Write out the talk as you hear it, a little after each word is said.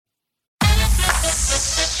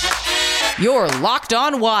You're Locked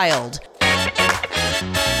On Wild.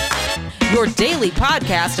 Your daily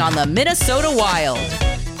podcast on the Minnesota Wild.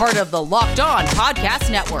 Part of the Locked On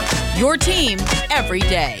Podcast Network. Your team every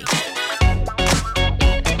day.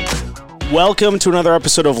 Welcome to another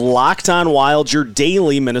episode of Locked On Wild, your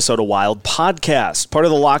daily Minnesota Wild podcast. Part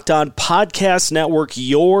of the Locked On Podcast Network,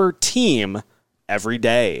 your team every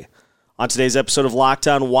day. On today's episode of Locked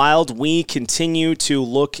On Wild, we continue to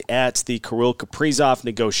look at the Kirill Kaprizov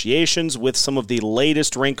negotiations with some of the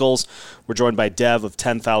latest wrinkles. We're joined by Dev of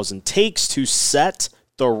 10,000 Takes to set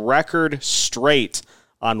the record straight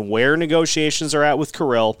on where negotiations are at with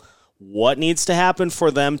Kirill, what needs to happen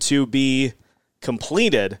for them to be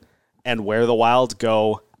completed, and where the Wild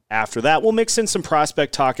go after that. We'll mix in some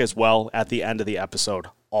prospect talk as well at the end of the episode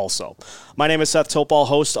also. My name is Seth Topal,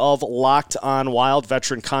 host of Locked On Wild,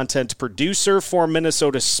 veteran content producer for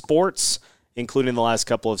Minnesota sports, including the last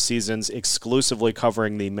couple of seasons exclusively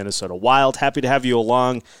covering the Minnesota Wild. Happy to have you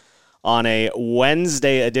along on a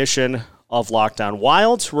Wednesday edition of Locked On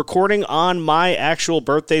Wild, recording on my actual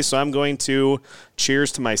birthday, so I'm going to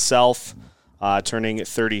cheers to myself, turning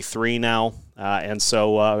 33 now. And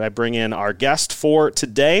so I bring in our guest for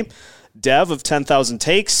today, Dev of 10,000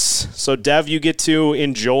 Takes. So, Dev, you get to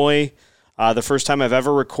enjoy the first time I've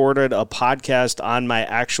ever recorded a podcast on my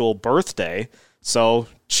actual birthday. So,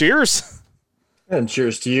 cheers. And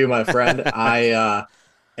cheers to you, my friend. I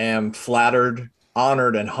am flattered,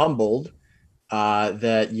 honored, and humbled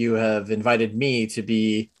that you have invited me to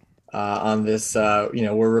be on this.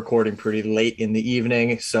 We're recording pretty late in the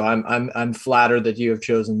evening, so I'm flattered that you have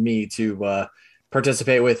chosen me to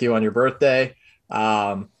participate with you on your birthday.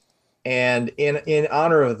 And in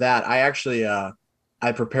honor of that, I actually I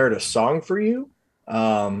prepared a song for you.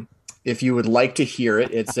 If you would like to hear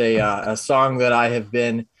it, it's a song that I have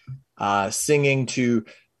been singing to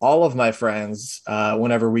all of my friends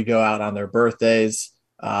whenever we go out on their birthdays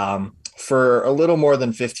for a little more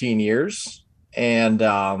than 15 years. And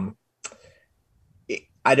I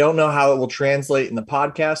don't know how it will translate in the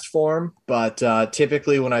podcast form, but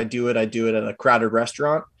typically when I do it at a crowded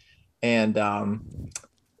restaurant. And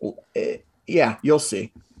yeah, you'll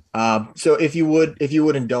see. So if you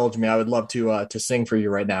would indulge me, I would love to sing for you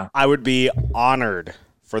right now. I would be honored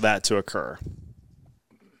for that to occur.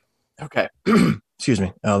 Okay. Excuse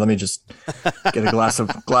me. Let me just get a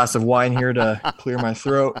glass of wine here to clear my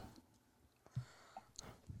throat.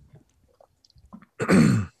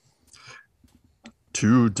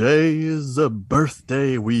 Today is a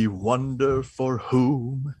birthday, we wonder for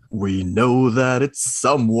whom. We know that it's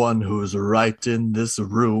someone who's right in this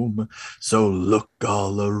room. So look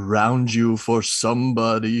all around you for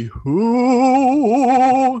somebody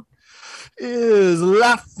who is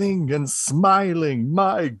laughing and smiling.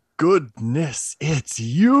 My goodness, it's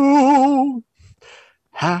you.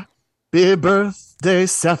 Happy birthday,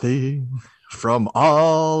 Sethy, from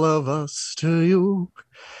all of us to you.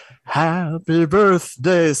 Happy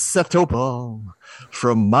birthday, Seth Topal,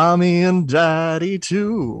 from mommy and daddy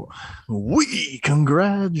too. We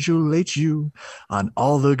congratulate you on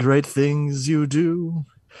all the great things you do.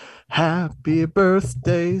 Happy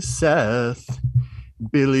birthday, Seth.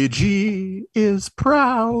 Billy G is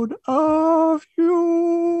proud of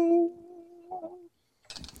you.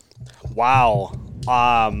 Wow.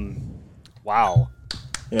 Wow.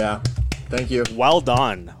 Yeah. Thank you. Well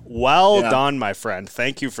done. Well done, my friend.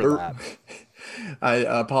 Thank you for that. I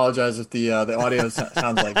apologize if the audio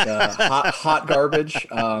sounds like hot garbage.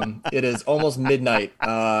 It is almost midnight,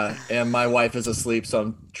 and my wife is asleep, so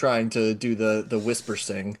I'm trying to do the whisper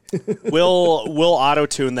sing. We'll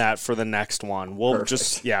auto-tune that for the next one. We'll Perfect.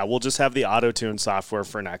 just have the auto-tune software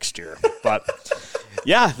for next year. But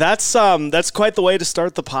yeah, that's quite the way to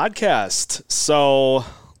start the podcast. So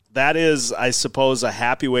that is, I suppose, a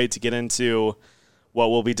happy way to get into what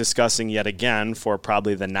we'll be discussing yet again for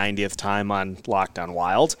probably the 90th time on Locked On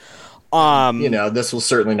Wild. This will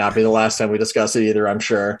certainly not be the last time we discuss it either, I'm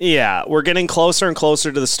sure. Yeah, we're getting closer and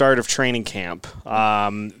closer to the start of training camp.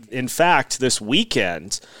 In fact, this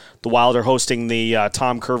weekend, the Wild are hosting the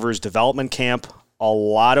Tom Curvers development camp. A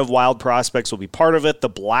lot of Wild prospects will be part of it. The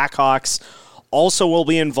Blackhawks also will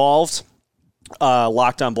be involved.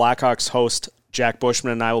 Locked On Blackhawks host Jack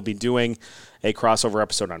Bushman and I will be doing a crossover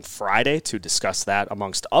episode on Friday to discuss that,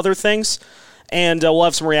 amongst other things. And we'll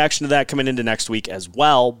have some reaction to that coming into next week as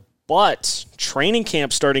well. But training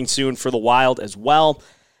camp starting soon for the Wild as well.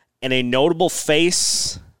 And a notable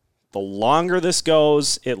face, the longer this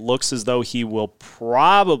goes, it looks as though he will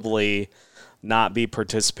probably not be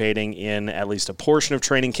participating in at least a portion of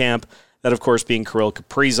training camp. That, of course, being Kirill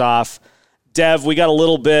Kaprizov. Dev, we got a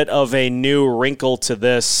little bit of a new wrinkle to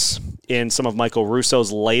this in some of Michael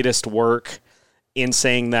Russo's latest work in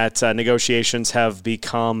saying that negotiations have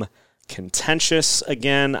become contentious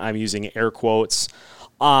again. I'm using air quotes,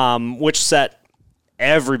 which set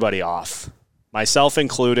everybody off, myself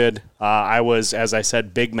included. I was, as I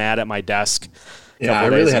said, big mad at my desk. Yeah, I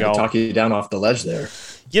really had to talk you down off the ledge there.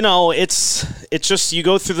 You know, it's just you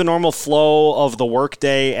go through the normal flow of the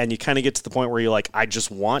workday, and you kind of get to the point where you're like, I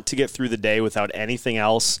just want to get through the day without anything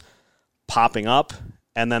else popping up,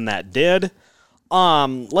 and then that did.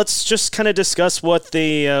 Let's just kind of discuss what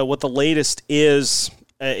the latest is.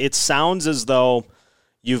 It sounds as though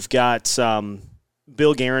you've got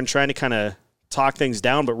Bill Guerin trying to kind of talk things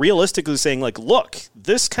down, but realistically saying, like, look,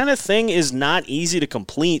 this kind of thing is not easy to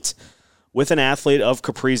complete with an athlete of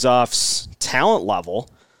Kaprizov's talent level.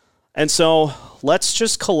 And so let's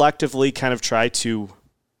just collectively kind of try to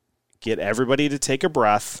get everybody to take a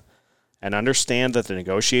breath and understand that the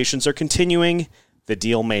negotiations are continuing. The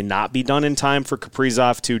deal may not be done in time for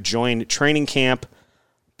Kaprizov to join training camp,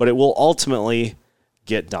 but it will ultimately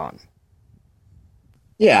get done.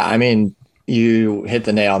 Yeah, I mean, you hit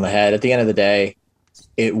the nail on the head. At the end of the day,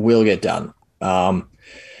 it will get done.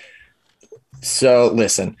 So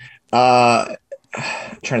listen, I'm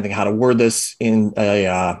trying to think how to word this in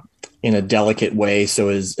a delicate way so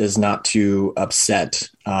as not to upset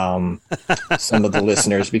some of the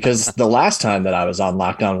listeners, because the last time that I was on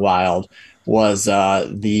Locked On Wild was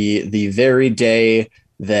the very day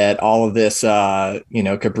that all of this,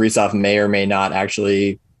 Kaprizov may or may not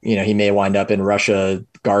actually, he may wind up in Russia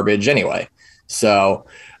garbage anyway. So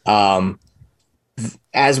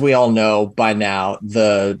as we all know by now,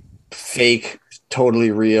 the fake,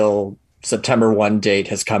 totally real September 1 date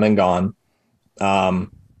has come and gone. The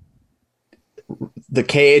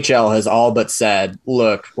KHL has all but said,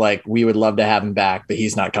 look, like, we would love to have him back, but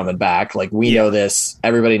he's not coming back. Like, we know this.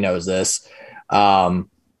 Everybody knows this. At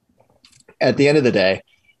the end of the day,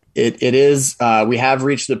 it is, we have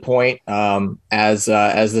reached the point, as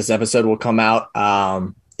this episode will come out.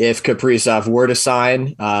 If Kaprizov were to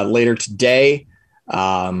sign later today,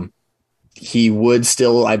 he would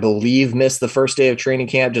still, I believe, miss the first day of training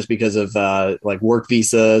camp just because of work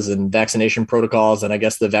visas and vaccination protocols. And I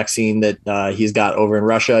guess the vaccine that he's got over in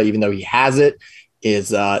Russia, even though he has it,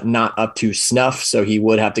 is not up to snuff. So he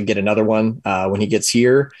would have to get another one when he gets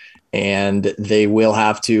here. And they will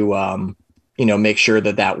have to, make sure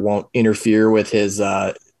that won't interfere with his,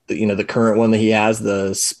 the current one that he has,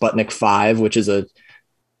 the Sputnik 5, which is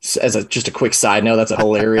just a quick side note, that's a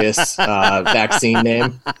hilarious vaccine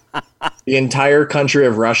name. The entire country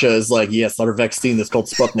of Russia is like, yes, our vaccine is called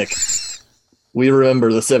Sputnik. We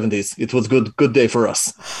remember the 70s. It was good day for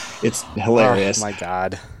us. It's hilarious. Oh my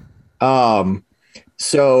God.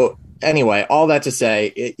 So anyway, all that to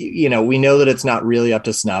say, we know that it's not really up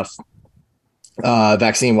to snuff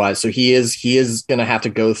vaccine wise. So he is going to have to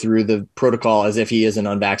go through the protocol as if he is an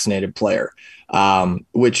unvaccinated player.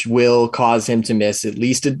 Which will cause him to miss at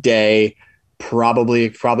least a day, probably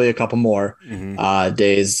a couple more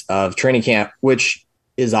days of training camp, which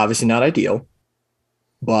is obviously not ideal,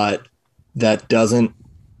 but that doesn't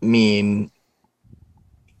mean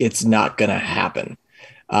it's not going to happen.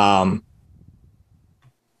 I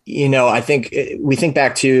think we think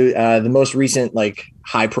back to the most recent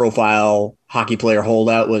high profile hockey player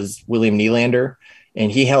holdout was William Nylander, and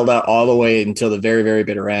he held out all the way until the very, very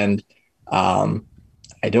bitter end.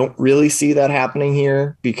 I don't really see that happening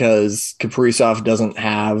here because Kaprizov doesn't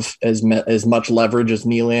have as much leverage as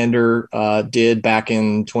Nylander did back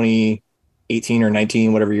in 2018 or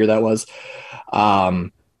 19, whatever year that was. I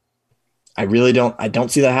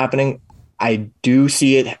don't see that happening. I do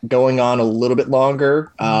see it going on a little bit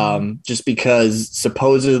longer, just because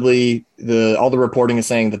supposedly all the reporting is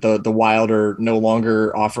saying that the Wild are no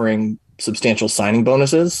longer offering substantial signing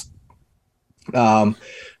bonuses,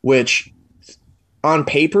 which on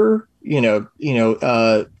paper,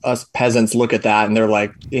 us peasants look at that and they're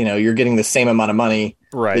like, you're getting the same amount of money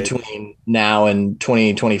between now and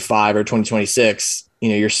 2025 or 2026.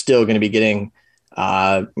 You're still going to be getting,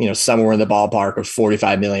 somewhere in the ballpark of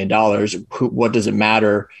 $45 million. What does it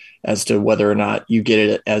matter as to whether or not you get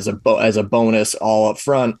it as a bonus all up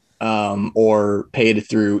front, or paid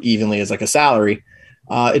through evenly as like a salary?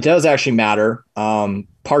 It does actually matter,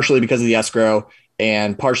 partially because of the escrow,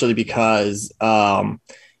 and partially because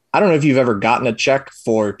I don't know if you've ever gotten a check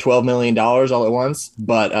for $12 million all at once,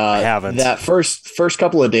 but I haven't. That first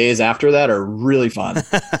couple of days after that are really fun.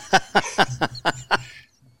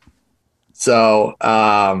 So,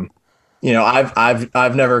 I've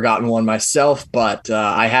never gotten one myself, but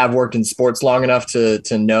I have worked in sports long enough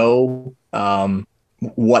to know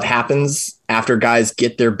what happens after guys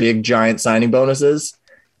get their big giant signing bonuses.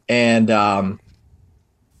 And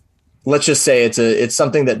let's just say it's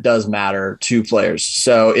something that does matter to players.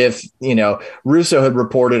 So if, Russo had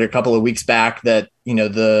reported a couple of weeks back that,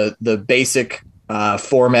 the basic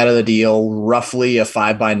format of the deal, roughly a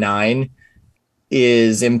 5x9,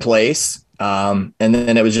 is in place. And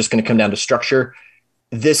then it was just going to come down to structure.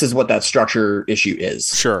 This is what that structure issue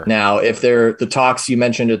is. Sure. Now, if the talks you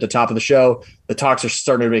mentioned at the top of the show, the talks are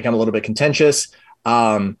starting to become a little bit contentious.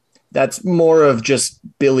 That's more of just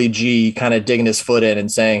Billy G kind of digging his foot in and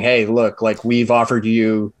saying, hey, look, like, we've offered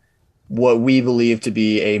you what we believe to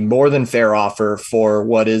be a more than fair offer for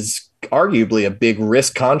what is arguably a big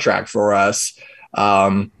risk contract for us.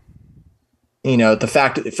 The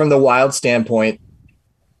fact from the Wild standpoint,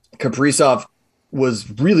 Kaprizov was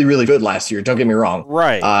really, really good last year. Don't get me wrong.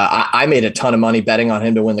 Right. I made a ton of money betting on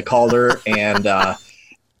him to win the Calder, and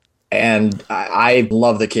I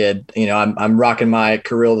love the kid. I'm rocking my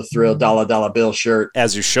Kirill the Thrill dollar bill shirt,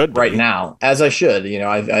 as you should right now, as I should.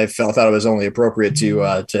 I thought it was only appropriate to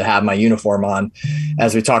have my uniform on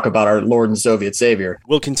as we talk about our Lord and Soviet Savior.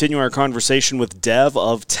 We'll continue our conversation with Dev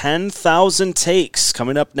of 10,000 Takes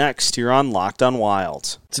coming up next here on Locked on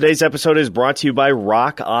Wild. Today's episode is brought to you by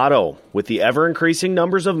Rock Auto. With the ever-increasing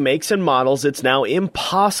numbers of makes and models, it's now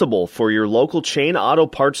impossible for your local chain auto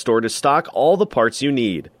parts store to stock all the parts you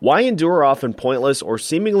need. Why endure often pointless or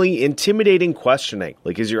seemingly intimidating questioning?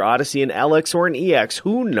 Like, is your Odyssey an LX or an EX?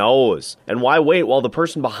 Who knows? And why wait while the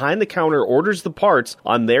person behind the counter orders the parts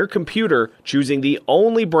on their computer, choosing the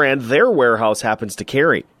only brand their warehouse happens to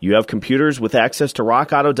carry? You have computers with access to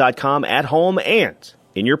rockauto.com at home and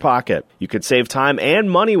in your pocket. You could save time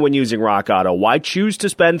and money when using Rock Auto. Why choose to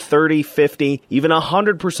spend 30, 50, even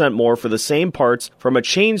 100% more for the same parts from a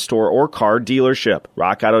chain store or car dealership?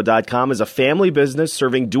 RockAuto.com is a family business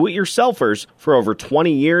serving do-it-yourselfers for over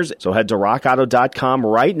 20 years. So head to RockAuto.com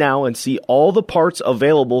right now and see all the parts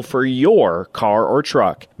available for your car or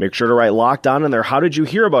truck. Make sure to write Locked On in their How Did You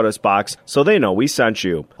Hear About Us box so they know we sent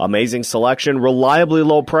you. Amazing selection, reliably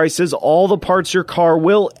low prices, all the parts your car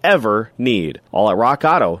will ever need. All at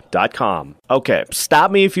RockAuto.com. Okay, stop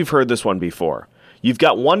me if you've heard this one before. You've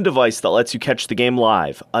got one device that lets you catch the game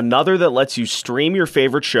live, another that lets you stream your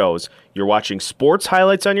favorite shows, you're watching sports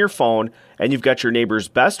highlights on your phone, and you've got your neighbor's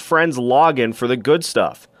best friend's login for the good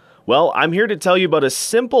stuff. Well, I'm here to tell you about a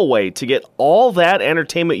simple way to get all that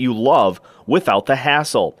entertainment you love without the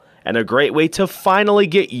hassle, and a great way to finally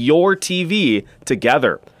get your TV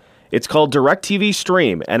together. It's called DirecTV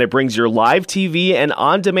Stream, and it brings your live TV and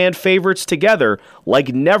on-demand favorites together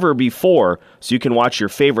like never before, so you can watch your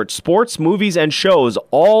favorite sports, movies, and shows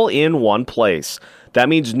all in one place. That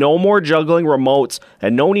means no more juggling remotes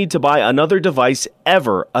and no need to buy another device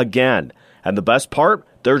ever again. And the best part?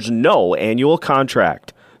 There's no annual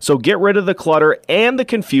contract. So get rid of the clutter and the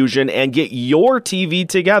confusion and get your TV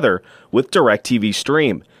together with DirecTV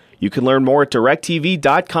Stream. You can learn more at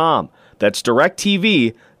directtv.com. That's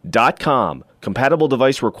directtv.com. Compatible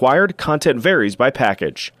device required. Content varies by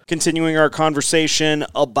package. Continuing our conversation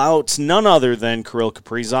about none other than Kirill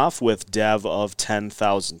Kaprizov with Dev of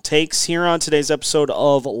 10,000 Takes here on today's episode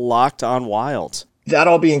of Locked on Wild. That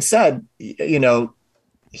all being said,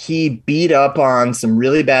 he beat up on some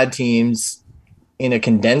really bad teams in a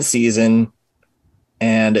condensed season,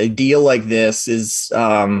 and a deal like this is,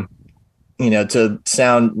 not to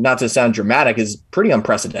sound dramatic, is pretty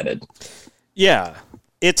unprecedented. Yeah.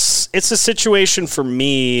 It's a situation for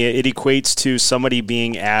me, it equates to somebody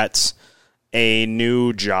being at a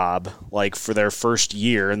new job, like for their first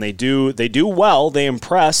year, and they do well, they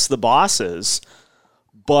impress the bosses,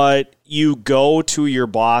 but you go to your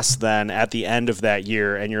boss then at the end of that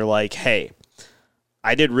year and you're like, hey,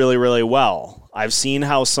 I did really, really well. I've seen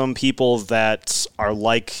how some people that are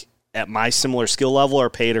like at my similar skill level are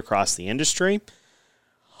paid across the industry.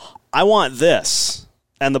 I want this.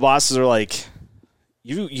 And the bosses are like,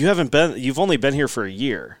 you've only been here for a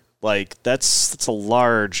year. Like, that's a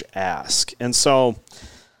large ask. And so,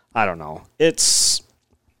 I don't know.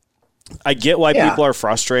 I get why people are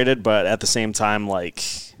frustrated, but at the same time, like,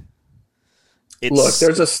 look,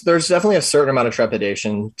 there's definitely a certain amount of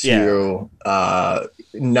trepidation to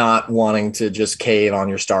not wanting to just cave on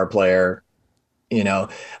your star player.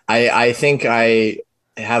 I think I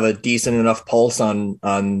have a decent enough pulse on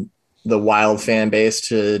the Wild fan base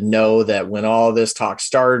to know that when all this talk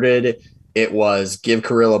started, it was give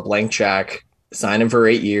Kirill a blank check, sign him for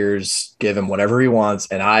 8 years, give him whatever he wants.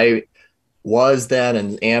 And I was then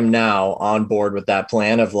and am now on board with that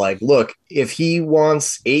plan of like, look, if he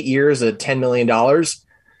wants 8 years at $10 million,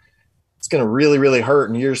 it's going to really, really hurt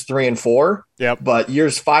in years 3 and 4. Yep. But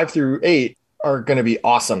years 5 through 8 are going to be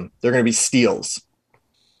awesome. They're going to be steals.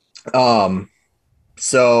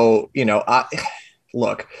 So,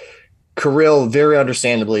 look, Kirill very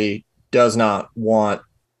understandably does not want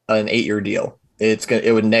an 8-year deal.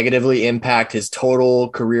 It would negatively impact his total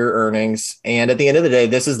career earnings. And at the end of the day,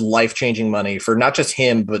 this is life-changing money for not just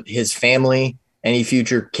him, but his family, any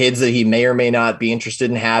future kids that he may or may not be interested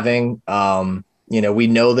in having. We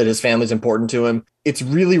know that his family's important to him. It's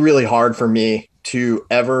really, really hard for me to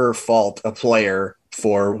ever fault a player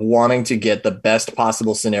for wanting to get the best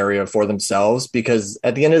possible scenario for themselves, because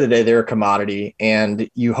at the end of the day, they're a commodity and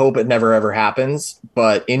you hope it never, ever happens.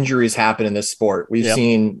 But injuries happen in this sport. We've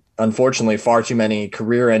seen, unfortunately, far too many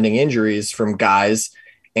career ending injuries from guys.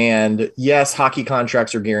 And yes, hockey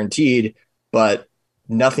contracts are guaranteed, but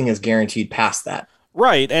nothing is guaranteed past that.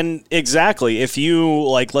 Right. And exactly. If you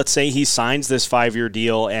let's say he signs this 5-year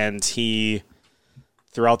deal and he,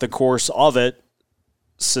 throughout the course of it,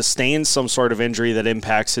 sustains some sort of injury that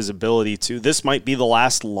impacts his ability to, this might be the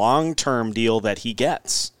last long-term deal that he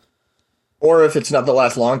gets. Or if it's not the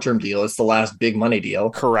last long-term deal, it's the last big money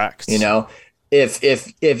deal. Correct.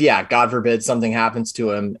 If God forbid something happens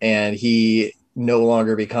to him and he no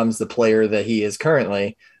longer becomes the player that he is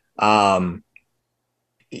currently, whether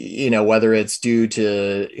it's due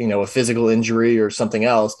to, a physical injury or something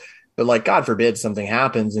else, but God forbid something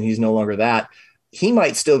happens and he's no longer that, he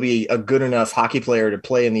might still be a good enough hockey player to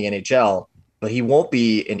play in the NHL, but he won't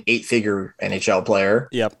be an 8-figure NHL player.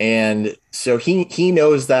 Yep. And so he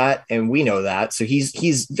knows that, and we know that. So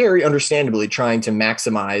he's very understandably trying to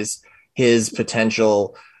maximize his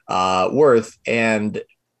potential worth. And,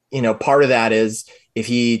 part of that is if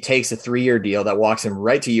he takes a 3-year deal that walks him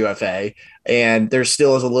right to UFA, and there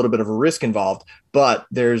still is a little bit of a risk involved, but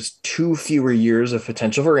there's 2 fewer years of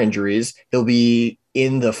potential for injuries. He'll be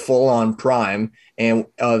in the full-on prime and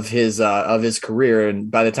of his career, and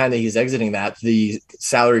by the time that he's exiting that, the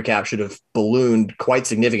salary cap should have ballooned quite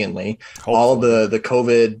significantly. Hopefully. All the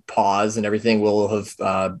COVID pause and everything will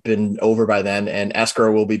have been over by then, and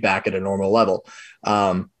escrow will be back at a normal level.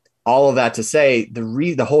 All of that to say,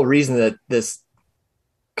 the whole reason that this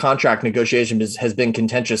contract negotiation has been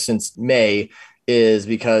contentious since May is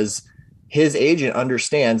because his agent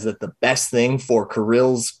understands that the best thing for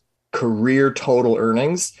Kirill's career total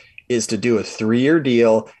earnings is to do a 3-year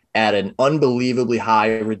deal at an unbelievably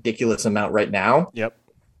high, ridiculous amount right now. Yep.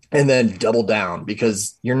 And then double down,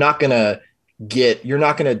 because you're not going to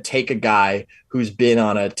take a guy who's been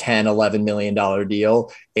on a $10-11 million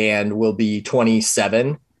deal and will be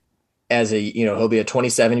 27 as he'll be a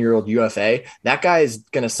 27-year-old UFA. That guy is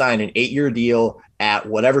going to sign an 8-year deal at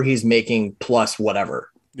whatever he's making plus whatever.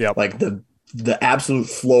 Yeah. The absolute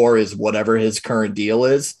floor is whatever his current deal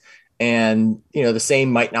is. And, the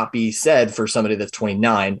same might not be said for somebody that's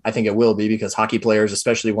 29. I think it will be, because hockey players,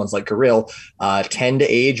 especially ones like Kirill, tend to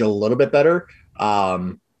age a little bit better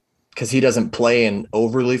because he doesn't play an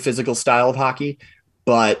overly physical style of hockey.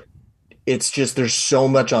 But it's just, there's so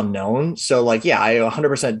much unknown. So I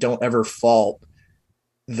 100% don't ever fault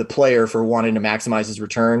the player for wanting to maximize his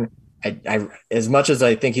return. I as much as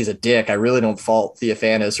I think he's a dick, I really don't fault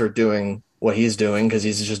Theophanis for doing what he's doing, because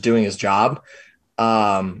he's just doing his job.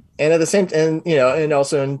 And at the same time, and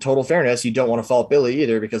also in total fairness, you don't want to fault Billy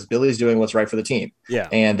either, because Billy's doing what's right for the team. Yeah.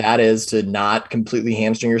 And that is to not completely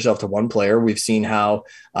hamstring yourself to one player. We've seen how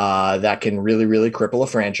that can really, really cripple a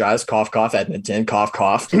franchise. Cough, cough, Edmonton, cough,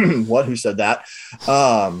 cough. What, who said that?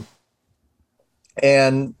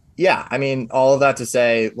 And yeah, I mean, all of that to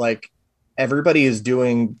say, everybody is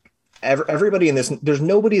doing everybody in this, there's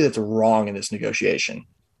nobody that's wrong in this negotiation.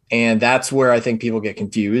 And that's where I think people get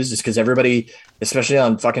confused, is because everybody, especially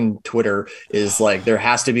on fucking Twitter, is there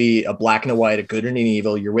has to be a black and a white, a good and an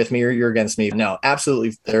evil. You're with me or you're against me. No,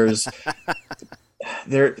 absolutely. There's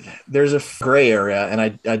a gray area,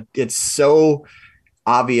 and it's so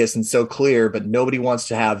obvious and so clear, but nobody wants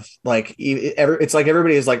to have it's like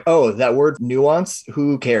everybody is like, oh, that word nuance,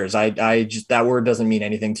 who cares? I just, that word doesn't mean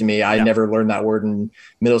anything to me. I never learned that word in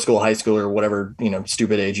middle school, high school, or whatever,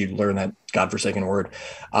 stupid age you'd learn that godforsaken word.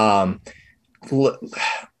 My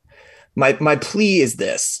plea is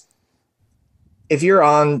this: if you're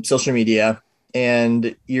on social media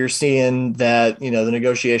and you're seeing that, the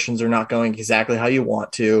negotiations are not going exactly how you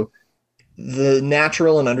want to, the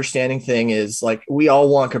natural and understanding thing is we all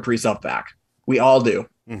want Kaprizov back. We all do.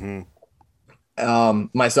 Mm-hmm.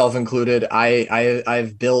 Myself included.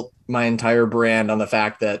 I've built my entire brand on the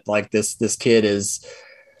fact that this kid is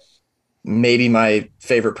maybe my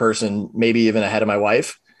favorite person, maybe even ahead of my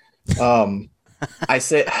wife. I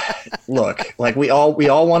say, look, we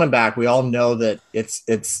all want him back. We all know that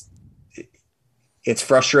it's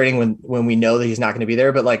frustrating when we know that he's not going to be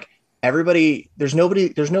there, but everybody, there's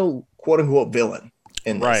no quote unquote villain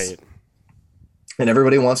in this. Right. And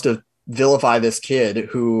everybody wants to vilify this kid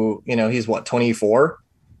who, he's 24.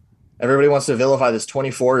 Everybody wants to vilify this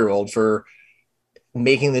 24-year-old for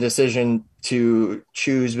making the decision to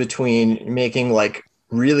choose between making like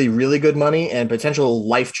really, really good money and potential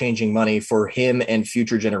life-changing money for him and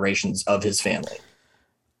future generations of his family.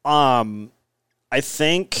 I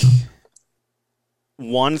think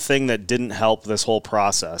one thing that didn't help this whole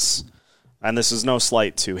process, and this is no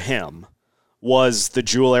slight to him, was the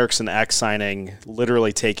Joel Eriksson Ek signing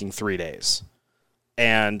literally taking 3 days.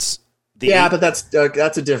 And but that's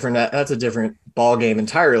a different ball game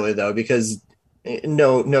entirely, though, because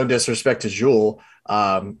no disrespect to Joel,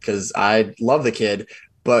 because I love the kid,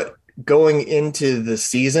 but going into the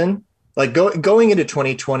season, like going into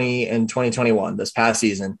 2020 and 2021, this past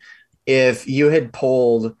season, if you had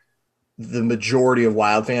polled the majority of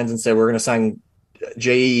Wild fans and said we're going to sign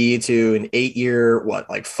JEE to an 8-year,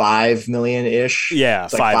 like $5 million ish,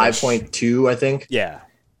 like 5.2, I think,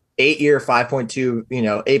 8-year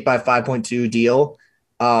 5.2, 8 by 5.2 deal,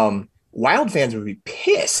 Wild fans would be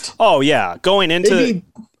pissed. Oh yeah, going into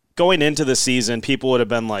the season, people would have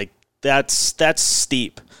been like, that's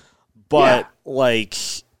steep, but like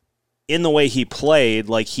in the way he played,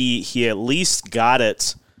 like he at least got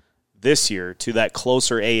it this year to that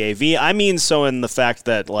closer AAV. I mean, so in the fact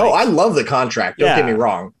that like, I love the contract. Don't get me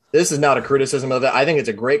wrong. This is not a criticism of it. I think it's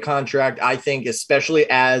a great contract. I think especially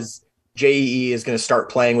as JEE is going to start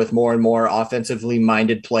playing with more and more offensively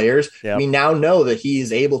minded players, we now know that he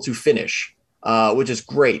is able to finish, which is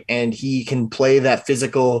great. And he can play that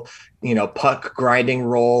physical, puck grinding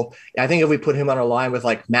role. I think if we put him on a line with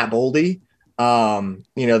like Matt Boldy,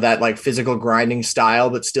 that like physical grinding style,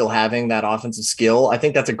 but still having that offensive skill, I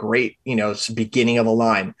think that's a great, beginning of a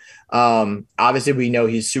line. Obviously we know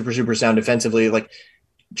he's super, super sound defensively. Like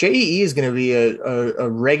JEE is going to be a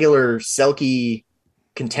regular Selke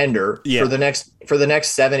contender for the next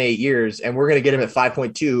 7-8 years. And we're going to get him at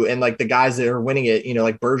 5.2. And like the guys that are winning it,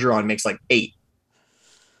 like Bergeron makes like 8.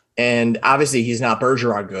 And obviously he's not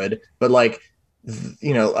Bergeron good, but like,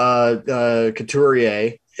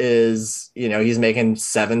 Couturier is, he's making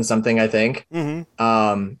 7 something, I think.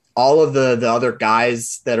 Mm-hmm. All of the other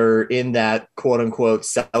guys that are in that quote unquote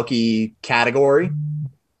Selke category,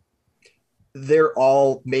 they're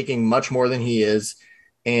all making much more than he is.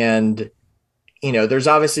 And, there's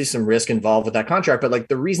obviously some risk involved with that contract, but like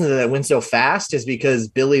the reason that it went so fast is because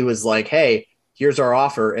Billy was like, hey, here's our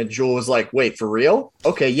offer. And Joel was like, wait, for real?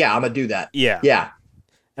 Okay. Yeah, I'm gonna do that. Yeah.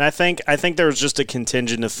 And I think there was just a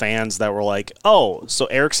contingent of fans that were like, oh, so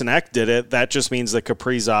Eriksson Ek did it. That just means that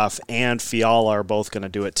Kaprizov and Fiala are both going to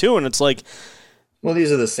do it too. And it's like, well,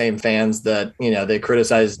 these are the same fans that, they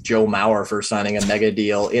criticized Joe Mauer for signing a mega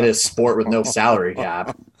deal in a sport with no salary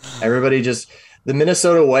cap. Everybody the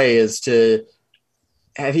Minnesota way is to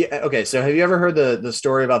have you ever heard the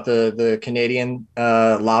story about the Canadian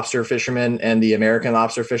lobster fishermen and the American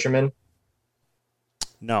lobster fishermen?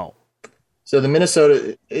 No. So the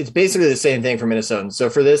Minnesota, it's basically the same thing for Minnesotans. So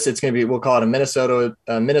for this, it's going to be, we'll call it a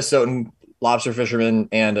Minnesotan lobster fisherman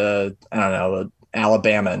and an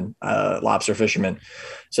Alabaman lobster fisherman.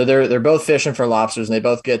 So they're both fishing for lobsters, and they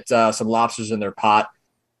both get some lobsters in their pot.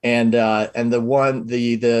 And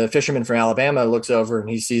the fisherman from Alabama looks over and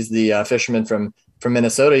he sees the fisherman from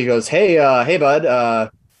Minnesota. He goes, hey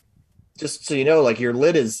bud, just so you know, like your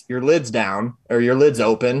lid's down or your lid's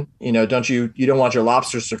open, you don't want your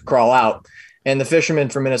lobsters to crawl out. And the fisherman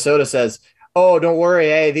from Minnesota says, oh, don't worry.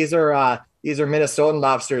 Hey, these are Minnesotan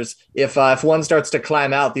lobsters. If one starts to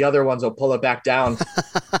climb out, the other ones will pull it back down.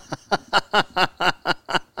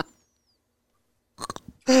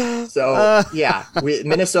 So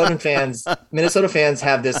Minnesota fans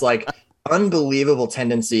have this like unbelievable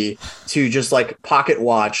tendency to just like pocket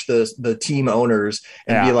watch the team owners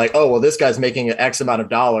and be like, oh, well, this guy's making an X amount of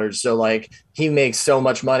dollars, so like he makes so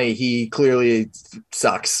much money, he clearly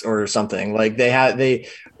sucks or something. Like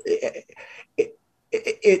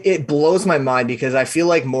it blows my mind, because I feel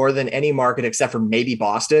like more than any market except for maybe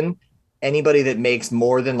Boston, anybody that makes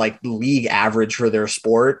more than like league average for their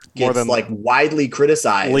sport gets like widely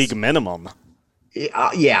criticized. League minimum.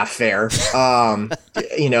 Yeah, fair.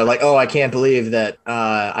 Like, oh, I can't believe that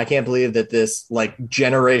this like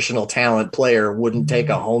generational talent player wouldn't take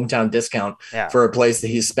a hometown discount for a place that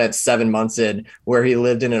he spent 7 months in, where he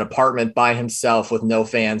lived in an apartment by himself with no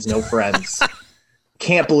fans, no friends.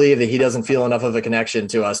 Can't believe that he doesn't feel enough of a connection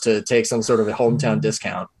to us to take some sort of a hometown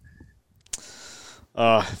discount.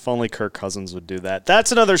 If only Kirk Cousins would do that.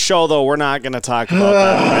 That's another show, though. We're not going to talk about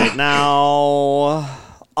that right now.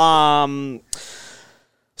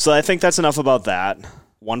 So I think that's enough about that.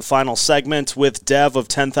 One final segment with Dev of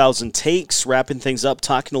 10,000 Takes, wrapping things up,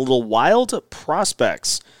 talking a little Wild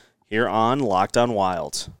prospects here on Locked On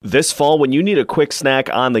Wild. This fall, when you need a quick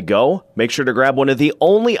snack on the go, make sure to grab one of the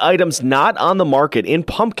only items not on the market in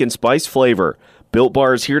pumpkin spice flavor. Built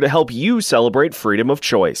Bar is here to help you celebrate freedom of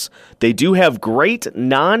choice. They do have great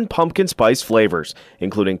non-pumpkin spice flavors,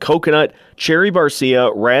 including coconut, cherry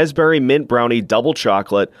barcia, raspberry mint brownie double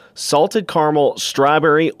chocolate, salted caramel,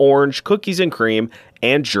 strawberry, orange, cookies and cream,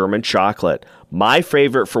 and German chocolate. My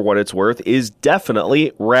favorite, for what it's worth, is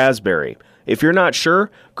definitely raspberry. If you're not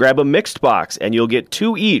sure, grab a mixed box and you'll get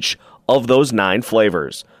 2 each of those 9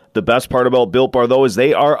 flavors. The best part about Built Bar, though, is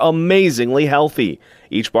they are amazingly healthy.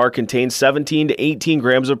 Each bar contains 17 to 18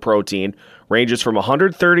 grams of protein, ranges from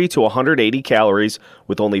 130 to 180 calories,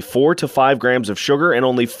 with only 4 to 5 grams of sugar and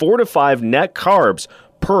only 4 to 5 net carbs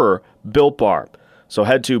per Built Bar. So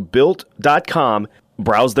head to Built.com,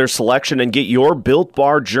 browse their selection, and get your Built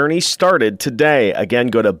Bar journey started today. Again,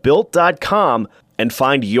 go to Built.com and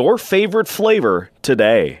find your favorite flavor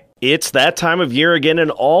today. It's that time of year again,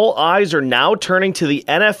 and all eyes are now turning to the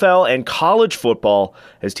NFL and college football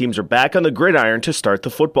as teams are back on the gridiron to start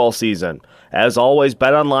the football season. As always,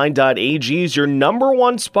 BetOnline.ag is your number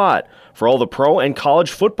one spot for all the pro and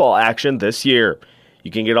college football action this year.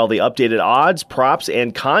 You can get all the updated odds, props,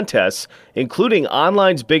 and contests, including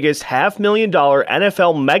online's biggest $500,000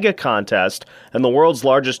 NFL mega contest and the world's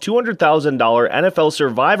largest $200,000 NFL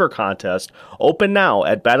Survivor contest, open now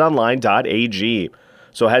at betonline.ag.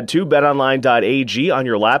 So head to betonline.ag on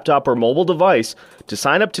your laptop or mobile device to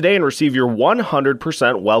sign up today and receive your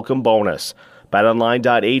 100% welcome bonus.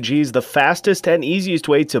 BetOnline.ag is the fastest and easiest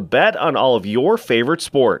way to bet on all of your favorite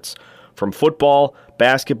sports. From football,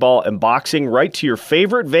 basketball, and boxing right to your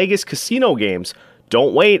favorite Vegas casino games,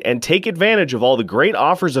 don't wait and take advantage of all the great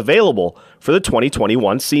offers available for the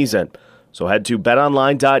 2021 season. So head to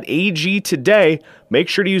betonline.ag today. Make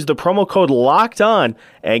sure to use the promo code LOCKEDON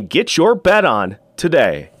and get your bet on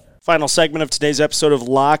today. Final segment of today's episode of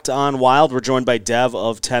Locked On Wild. We're joined by Dev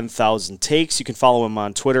of 10,000 Takes. You can follow him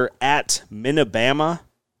on Twitter at Minabama,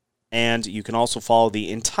 and you can also follow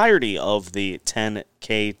the entirety of the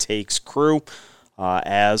 10K Takes crew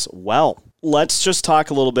as well. Let's just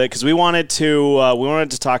talk a little bit because we wanted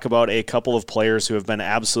to talk about a couple of players who have been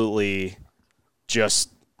absolutely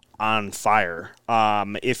just on fire.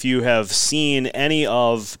 If you have seen any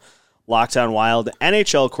of Locked On Wild,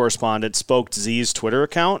 NHL correspondent Spoke Z's Twitter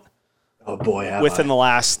account, oh boy, within the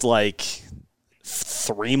last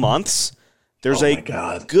 3 months, there's a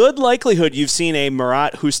God. good likelihood you've seen a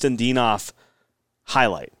Murat Hustendinov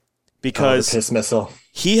highlight because the piss missile.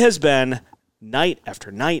 He has been night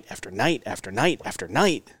after night after night after night after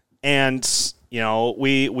night, and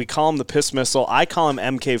we call him the piss missile. I call him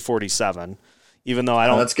MK47, even though I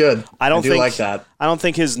don't. Oh, that's good. I don't think like that. I don't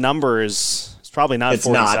think his number is. It's probably not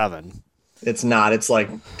 47. It's not. It's like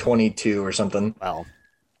 22 or something. Well,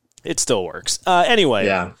 it still works. Anyway,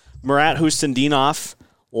 yeah. Murat Hustendinov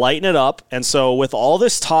lighten it up. And so with all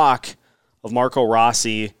this talk of Marco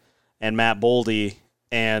Rossi and Matt Boldy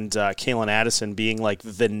and Kalen Addison being like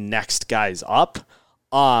the next guys up,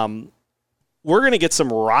 we're going to get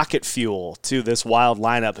some rocket fuel to this Wild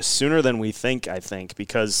lineup sooner than we think, I think,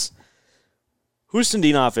 because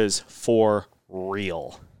Hustendinov is for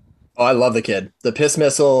real. Oh, I love the kid. The piss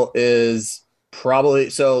missile is probably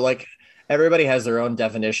so like everybody has their own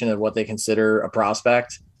definition of what they consider a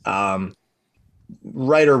prospect. Right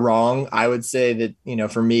or wrong, I would say that,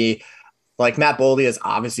 for me, like Matt Boldy is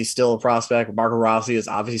obviously still a prospect. Marco Rossi is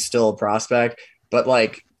obviously still a prospect. But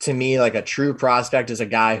to me, a true prospect is a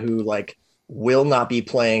guy who will not be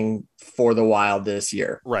playing for the Wild this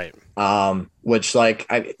year. Right. Which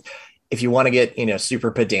if you want to get,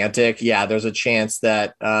 super pedantic, yeah, there's a chance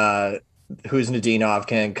that Husnudinov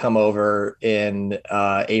can come over in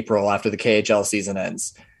April after the KHL season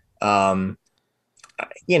ends. That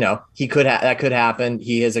could happen.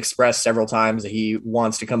 He has expressed several times that he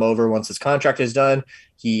wants to come over once his contract is done.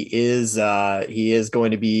 He is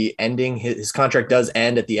going to be ending his contract does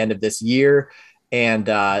end at the end of this year. And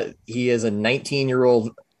he is a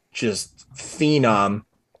 19-year-old just phenom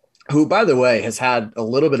who, by the way, has had a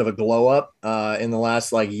little bit of a glow up in the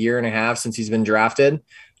last year and a half since he's been drafted.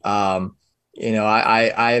 I've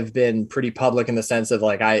been pretty public in the sense of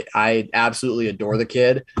I absolutely adore the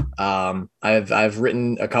kid. I've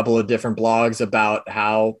written a couple of different blogs about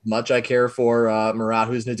how much I care for Murat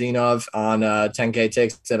Husnudinov on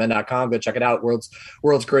 10ktakes7.com. Go check it out.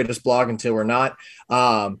 World's greatest blog until we're not.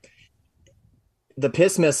 The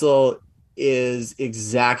piss missile is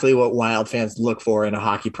exactly what Wild fans look for in a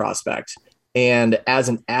hockey prospect. And as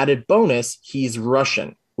an added bonus, he's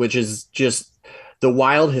Russian, which is just the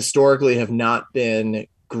Wild historically have not been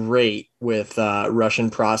great with Russian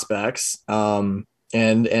prospects, and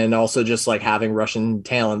also just like having Russian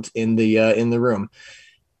talent in the room.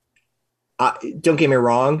 Don't get me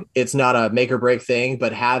wrong, it's not a make or break thing,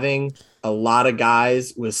 but having a lot of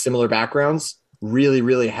guys with similar backgrounds really,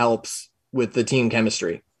 really helps with the team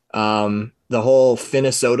chemistry. The whole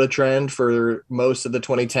Finnesota trend for most of the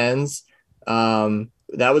 2010s,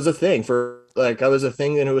 that was a thing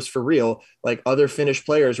and it was for real. Like other Finnish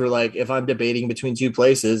players were like, if I'm debating between two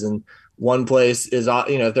places and one place is,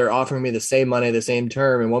 if they're offering me the same money, the same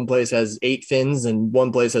term, and one place has 8 Finns and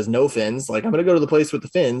one place has no Finns, like I'm going to go to the place with the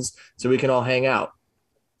Finns so we can all hang out.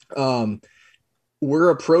 We're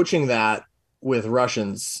approaching that with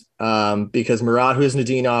Russians because Murat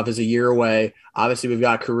Huznadinov is a year away. Obviously, we've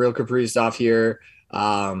got Kirill Kaprizov here.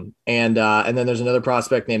 And then there's another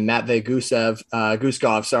prospect named Matvey Guskov,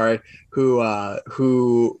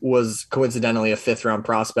 who was coincidentally a 5th round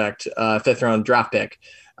prospect, 5th round draft pick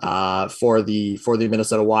for the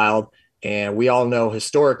Minnesota Wild. And we all know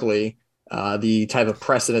historically the type of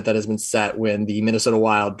precedent that has been set when the Minnesota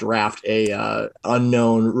Wild draft a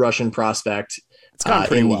unknown Russian prospect. It's gone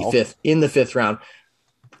pretty well. In the 5th round.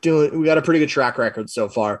 We got a pretty good track record so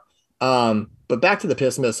far. But back to the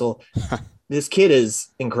piss missile. This kid is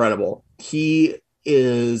incredible. He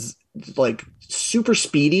is like super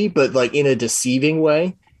speedy, but like in a deceiving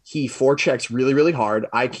way. He forechecks really, really hard.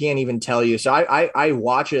 I can't even tell you. So I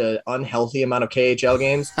watch an unhealthy amount of KHL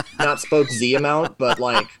games, not Spoke Z amount, but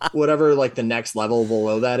like whatever, like the next level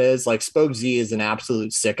below that is. Like Spoke Z is an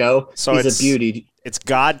absolute sicko. So he's a beauty. It's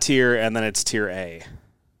God tier and then it's tier A.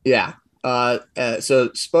 Yeah.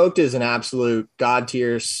 So Spoked is an absolute God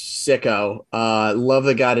tier sicko. Love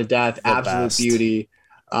the guy to death. Absolute best. Beauty.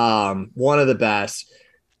 One of the best.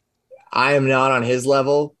 I am not on his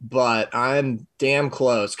level, but I'm damn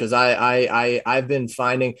close because I've been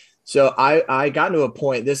finding. So I got to a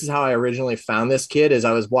point. This is how I originally found this kid. Is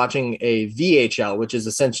I was watching a VHL, which is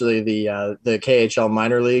essentially the KHL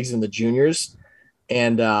minor leagues and the juniors,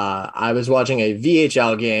 and I was watching a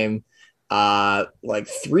VHL game like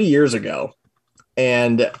 3 years ago,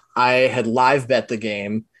 and I had live bet the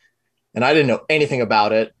game, and I didn't know anything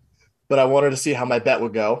about it, but I wanted to see how my bet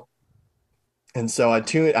would go. And so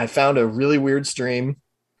I found a really weird stream,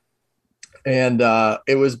 and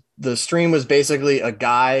the stream was basically a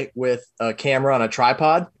guy with a camera on a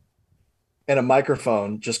tripod and a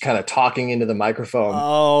microphone, just kind of talking into the microphone.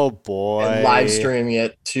 Oh boy. And live streaming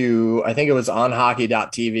it to, I think it was on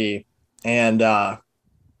hockey.tv. And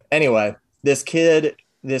anyway, this kid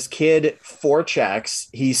forechecks,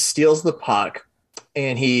 he steals the puck,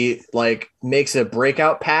 and he like makes a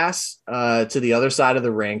breakout pass to the other side of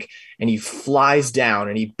the rink, and he flies down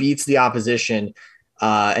and he beats the opposition,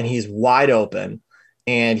 and he's wide open.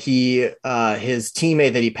 And his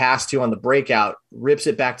teammate that he passed to on the breakout rips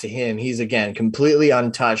it back to him. He's again completely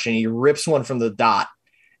untouched, and he rips one from the dot,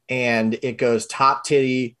 and it goes top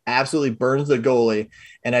titty, absolutely burns the goalie.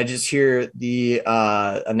 And I just hear the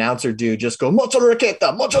announcer dude just go, "Mocho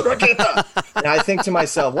Raqueta, Mocho Raqueta." And I think to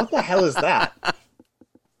myself, what the hell is that?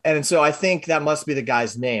 And so I think that must be the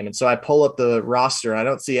guy's name. And so I pull up the roster, and I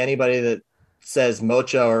don't see anybody that says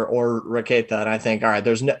Mocha or Raqueta. And I think, all right,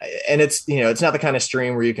 there's no, and it's, it's not the kind of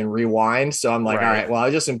stream where you can rewind. So I'm like, All right, well, I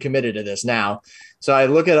just am committed to this now. So I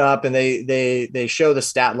look it up, and they show the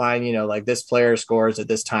stat line, like this player scores at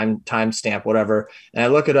this time stamp, whatever. And I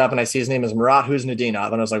look it up, and I see his name is Murat Huznadinov.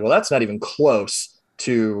 And I was like, well, that's not even close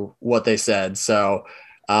to what they said. So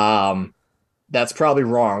that's probably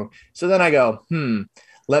wrong. So then I go,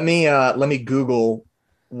 let me Google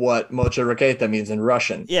what Mocha Raqueta means in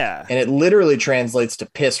Russian. Yeah. And it literally translates to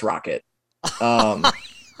piss rocket.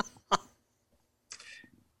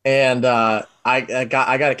 And I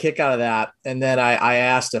got a kick out of that. And then I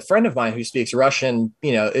asked a friend of mine who speaks Russian,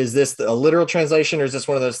 is this a literal translation, or is this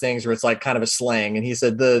one of those things where it's like kind of a slang? And he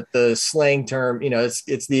said the slang term,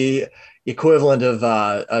 it's the equivalent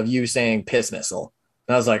of you saying piss missile.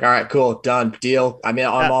 And I was like, all right, cool, done, deal. I mean,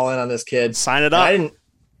 I'm all in on this kid. Sign it up.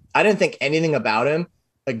 I didn't think anything about him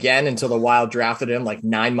again until the Wild drafted him like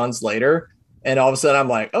 9 months later. And all of a sudden I'm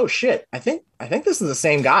like, oh shit, I think this is the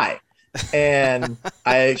same guy. And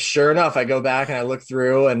sure enough, I go back and I look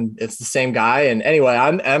through, and it's the same guy. And anyway,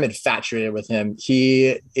 I'm infatuated with him.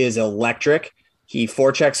 He is electric. He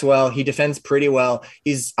forechecks well. He defends pretty well.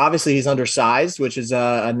 He's undersized, which is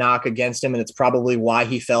a knock against him. And it's probably why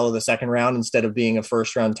he fell to the second round instead of being a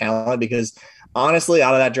first round talent, because honestly,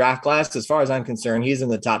 out of that draft class, as far as I'm concerned, he's in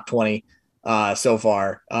the top 20 so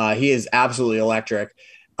far. He is absolutely electric.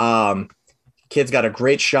 Kid's got a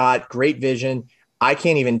great shot, great vision. I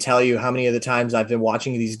can't even tell you how many of the times I've been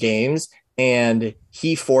watching these games and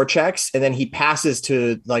he forechecks, and then he passes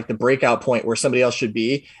to like the breakout point where somebody else should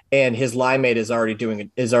be, and his line mate is already doing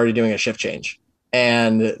a shift change,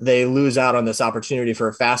 and they lose out on this opportunity for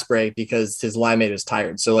a fast break because his line mate is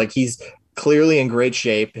tired. So like he's clearly in great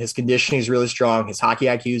shape. His conditioning is really strong. His hockey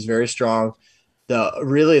IQ is very strong.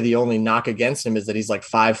 The only knock against him is that he's like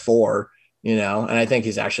 5'4", and I think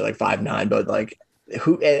he's actually like 5'9", but like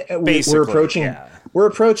we're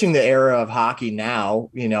approaching the era of hockey now.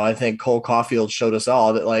 I think Cole Caulfield showed us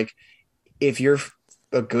all that, like, if you're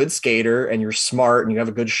a good skater and you're smart and you have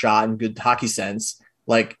a good shot and good hockey sense,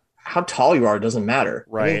 like how tall you are doesn't matter.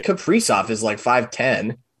 Right. I mean, Kaprizov is like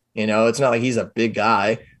 5'10", it's not like he's a big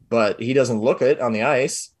guy, but he doesn't look it on the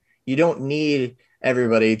ice. You don't need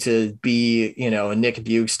everybody to be, a Nick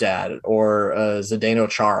Bjugstad or a Zdeno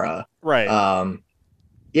Chara. Right.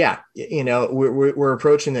 We're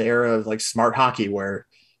approaching the era of like smart hockey, where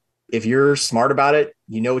if you're smart about it,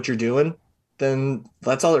 you know what you're doing, then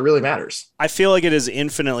that's all that really matters. I feel like it is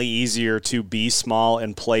infinitely easier to be small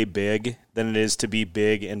and play big than it is to be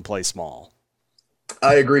big and play small.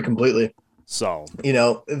 I agree completely. So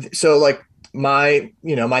like my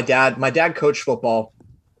dad coached football,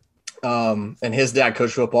 and his dad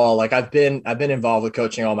coached football. Like I've been involved with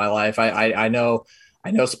coaching all my life. I know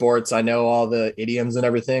sports. I know all the idioms and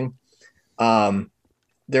everything.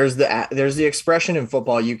 There's the expression in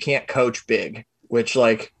football, you can't coach big, which,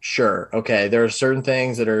 like, sure. Okay. There are certain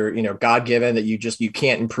things that are, God-given that you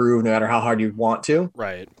can't improve no matter how hard you want to.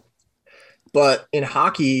 Right. But in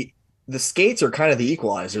hockey, the skates are kind of the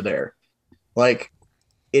equalizer there. Like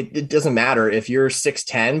it doesn't matter if you're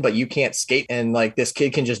 6'10", but you can't skate, and like this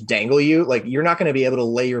kid can just dangle you. Like you're not going to be able to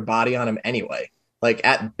lay your body on him anyway. Like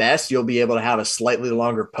at best, you'll be able to have a slightly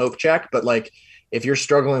longer poke check, but like if you're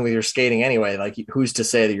struggling with your skating anyway, like who's to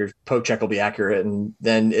say that your poke check will be accurate? And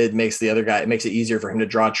then it makes it easier for him to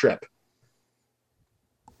draw a trip.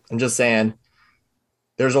 I'm just saying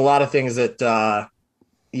there's a lot of things that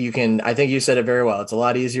I think you said it very well. It's a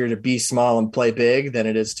lot easier to be small and play big than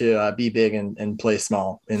it is to be big and play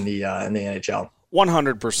small in the NHL.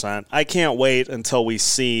 100%. I can't wait until we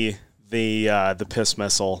see the piss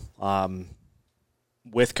missile.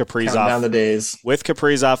 With Kaprizov, count down the days. With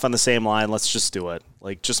Kaprizov on the same line, let's just do it.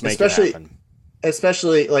 Like, just make it happen.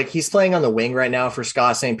 Especially, like, he's playing on the wing right now for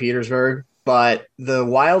SKA St. Petersburg, but the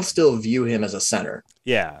Wild still view him as a center.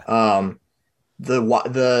 Yeah.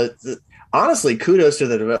 Honestly, kudos to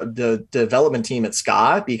the development team at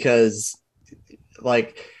SKA, because,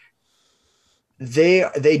 like,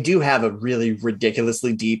 they do have a really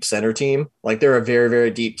ridiculously deep center team. Like, they're a very,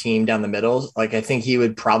 very deep team down the middle. Like, I think he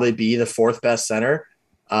would probably be the fourth best center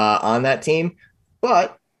on that team,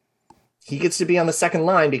 but he gets to be on the second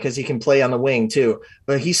line because he can play on the wing too.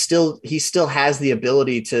 But he still has the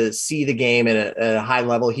ability to see the game at a high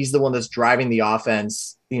level. He's the one that's driving the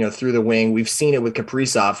offense, through the wing. We've seen it with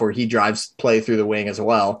Kaprizov where he drives play through the wing as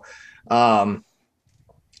well.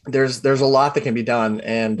 There's a lot that can be done,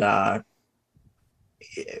 and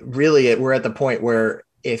really we're at the point where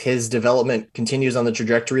if his development continues on the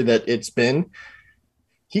trajectory that it's been,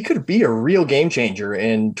 he could be a real game changer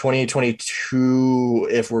in 2022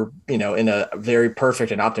 if we're, in a very perfect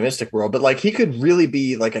and optimistic world. But like, he could really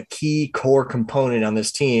be like a key core component on this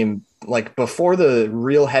team, like before the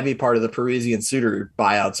real heavy part of the Parise and Suter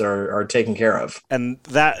buyouts are taken care of. And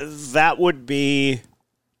that would be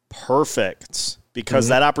perfect, because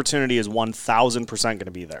that opportunity is 1,000% going to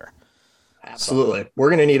be there. Absolutely. We're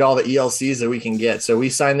going to need all the ELCs that we can get. So we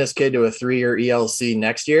signed this kid to a 3-year ELC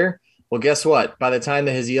next year. Well, guess what? By the time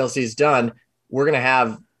that his ELC is done, we're going to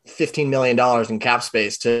have $15 million in cap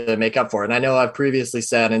space to make up for it. And I know I've previously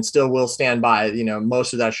said, and still will stand by,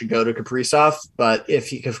 most of that should go to Kaprizov. But if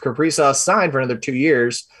Kaprizov's signed for another 2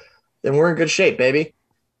 years, then we're in good shape, baby.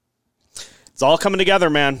 It's all coming together,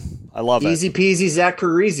 man. I love it. Easy peasy, Zach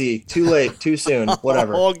Parise. Too late, too soon,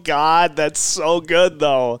 whatever. Oh, God, that's so good,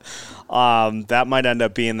 though. That might end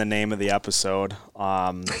up being the name of the episode.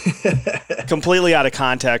 Completely out of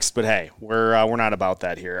context, but hey, we're not about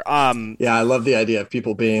that here. Yeah, I love the idea of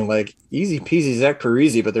people being like, easy peasy Zach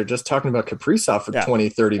Parise, but they're just talking about Kaprizov for 20,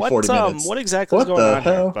 30, 40 minutes. What exactly is going on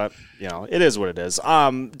here? But, it is what it is.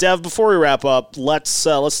 Dev, before we wrap up, let's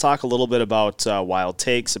talk a little bit about Wild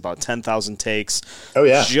Takes, about 10,000 Takes. Oh,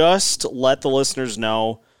 yeah. Just let the listeners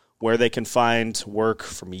know where they can find work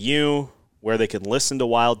from you, where they can listen to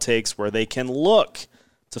Wild Takes, where they can look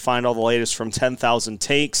to find all the latest from 10,000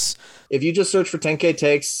 Takes. If you just search for 10K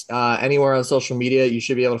Takes anywhere on social media, you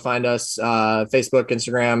should be able to find us. Facebook,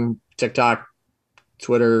 Instagram, TikTok,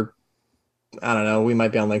 Twitter. I don't know. We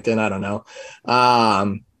might be on LinkedIn. I don't know.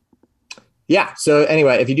 Yeah. So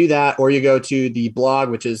anyway, if you do that, or you go to the blog,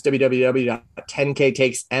 which is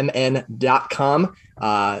www.10ktakesmn.com,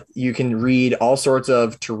 you can read all sorts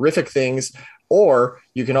of terrific things, or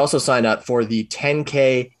you can also sign up for the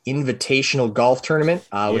 10K Invitational Golf Tournament,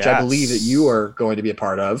 which I believe that you are going to be a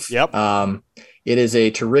part of. Yep. It is a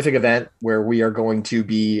terrific event where we are going to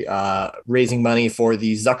be raising money for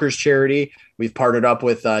the Zucker's charity. We've partnered up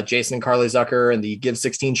with Jason and Carly Zucker and the Give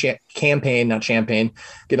 16 campaign, not champagne,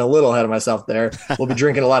 getting a little ahead of myself there. We'll be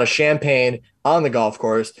drinking a lot of champagne on the golf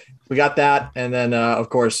course. We got that. And then, of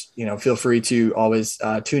course, feel free to always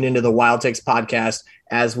tune into the Wild Takes podcast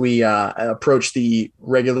as we approach the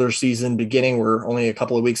regular season beginning. We're only a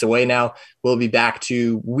couple of weeks away now. We'll be back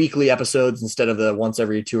to weekly episodes instead of the once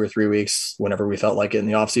every 2 or 3 weeks, whenever we felt like it in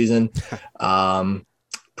the off season.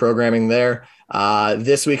 Programming there.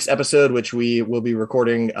 This week's episode, which we will be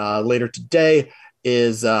recording later today,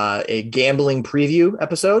 is a gambling preview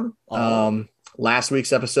episode. Last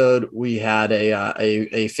week's episode, we had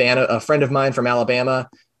a friend of mine from Alabama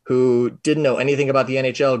who didn't know anything about the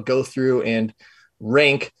NHL go through and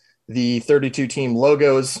rank the 32 team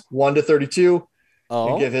logos 1 to 32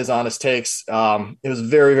 and give his honest takes. It was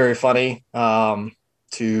very, very funny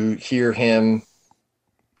to hear him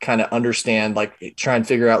kind of understand, try and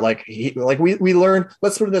figure out, we learned,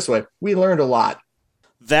 let's put it this way, we learned a lot.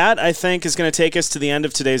 That, I think, is going to take us to the end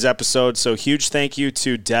of today's episode. So huge thank you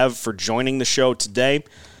to Dev for joining the show today.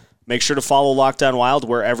 Make sure to follow Locked On Wild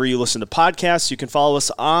wherever you listen to podcasts. You can follow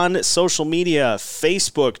us on social media,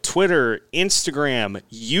 Facebook, Twitter, Instagram.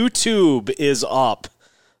 YouTube is up.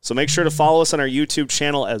 So make sure to follow us on our YouTube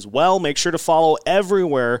channel as well. Make sure to follow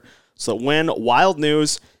everywhere so that when Wild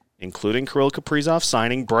news, including Kirill Kaprizov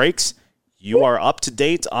signing, breaks, you are up to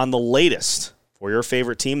date on the latest for your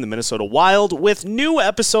favorite team, the Minnesota Wild, with new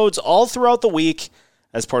episodes all throughout the week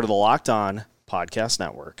as part of the Locked On Podcast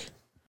Network.